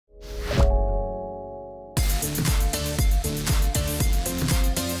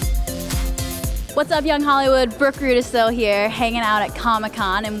What's up, Young Hollywood? Brooke Root is still here, hanging out at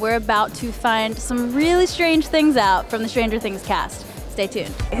Comic-Con, and we're about to find some really strange things out from the Stranger Things cast. Stay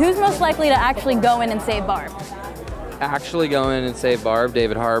tuned. Who's most likely to actually go in and save Barb? Actually go in and save Barb,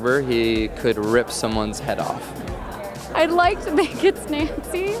 David Harbour. He could rip someone's head off. I'd like to think it's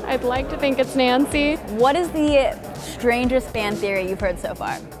Nancy. I'd like to think it's Nancy. What is the strangest fan theory you've heard so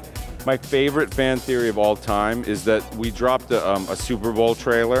far? My favorite fan theory of all time is that we dropped a Super Bowl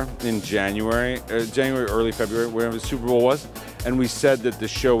trailer in January, early February, wherever the Super Bowl was, and we said that the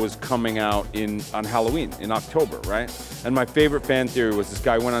show was coming out on Halloween, in October, right? And my favorite fan theory was this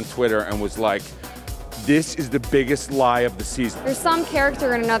guy went on Twitter and was like, this is the biggest lie of the season. There's some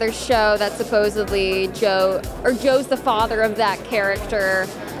character in another show that supposedly Joe's the father of that character.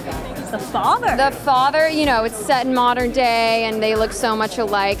 The father? The father, you know, it's set in modern day and they look so much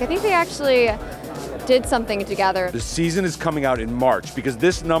alike. I think they actually did something together. The season is coming out in March because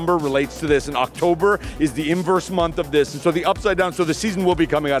this number relates to this, and October is the inverse month of this, and so the upside down, so the season will be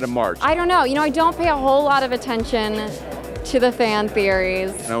coming out in March. I don't know, you know, I don't pay a whole lot of attention to the fan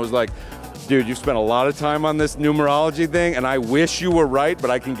theories. And I was like, dude, you've spent a lot of time on this numerology thing, and I wish you were right, but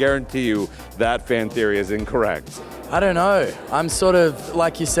I can guarantee you that fan theory is incorrect. I don't know. I'm sort of,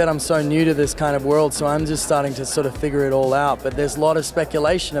 like you said, I'm so new to this kind of world, so I'm just starting to sort of figure it all out. But there's a lot of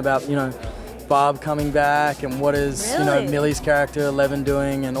speculation about, you know, Barb coming back and what is, you know, Millie's character, Eleven,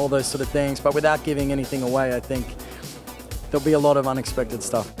 doing and all those sort of things. But without giving anything away, I think there'll be a lot of unexpected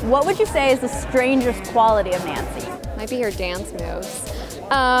stuff. What would you say is the strangest quality of Nancy? Might be her dance moves.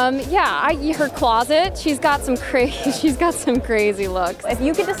 Her closet. She's got some crazy looks. If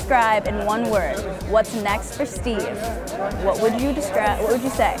you could describe in one word what's next for Steve, what would you describe? What would you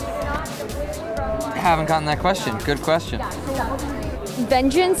say? I haven't gotten that question. Good question.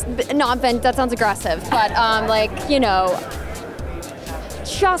 Vengeance? That sounds aggressive. But like, you know,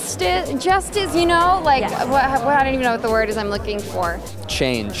 justice. You know, like I don't even know what the word is I'm looking for.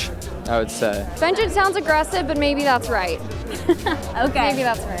 Change, I would say. Vengeance sounds aggressive, but maybe that's right. Okay. Maybe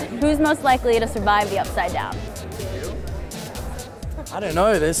that's right. Who's most likely to survive the upside down? I don't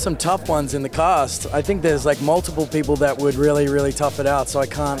know, there's some tough ones in the cast. I think there's like multiple people that would really, really tough it out, so I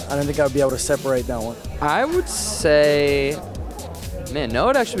don't think I'd be able to separate that one. I would say, man, Noah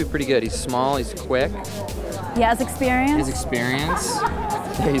would actually be pretty good. He's small, he's quick. He has experience? His experience.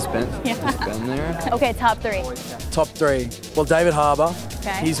 Yeah, he's been there. Okay, top three. Top three. Well, David Harbour.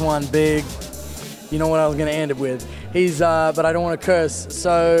 Okay. He's one big, you know what I was gonna end it with. He's, but I don't want to curse.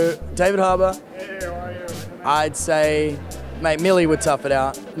 So, David Harbour. Hey, how are you? I'd say, mate, Millie would tough it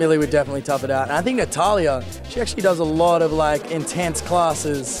out. Millie would definitely tough it out. And I think Natalia, she actually does a lot of like intense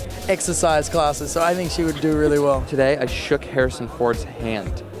classes, exercise classes, so I think she would do really well. Today, I shook Harrison Ford's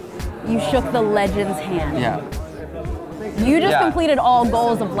hand. You shook the legend's hand. Yeah. You just completed all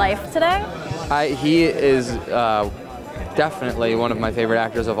goals of life today? He is definitely one of my favorite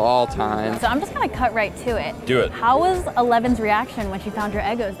actors of all time. So I'm just gonna cut right to it. Do it. How was Eleven's reaction when she found your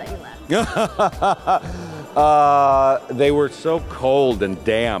Eggos that you left? They were so cold and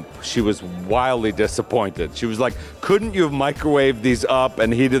damp. She was wildly disappointed. She was like, couldn't you have microwaved these up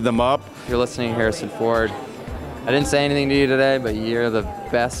and heated them up? If you're listening, Harrison Ford, I didn't say anything to you today, but you're the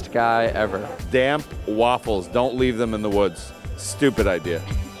best guy ever. Damp waffles, don't leave them in the woods. Stupid idea.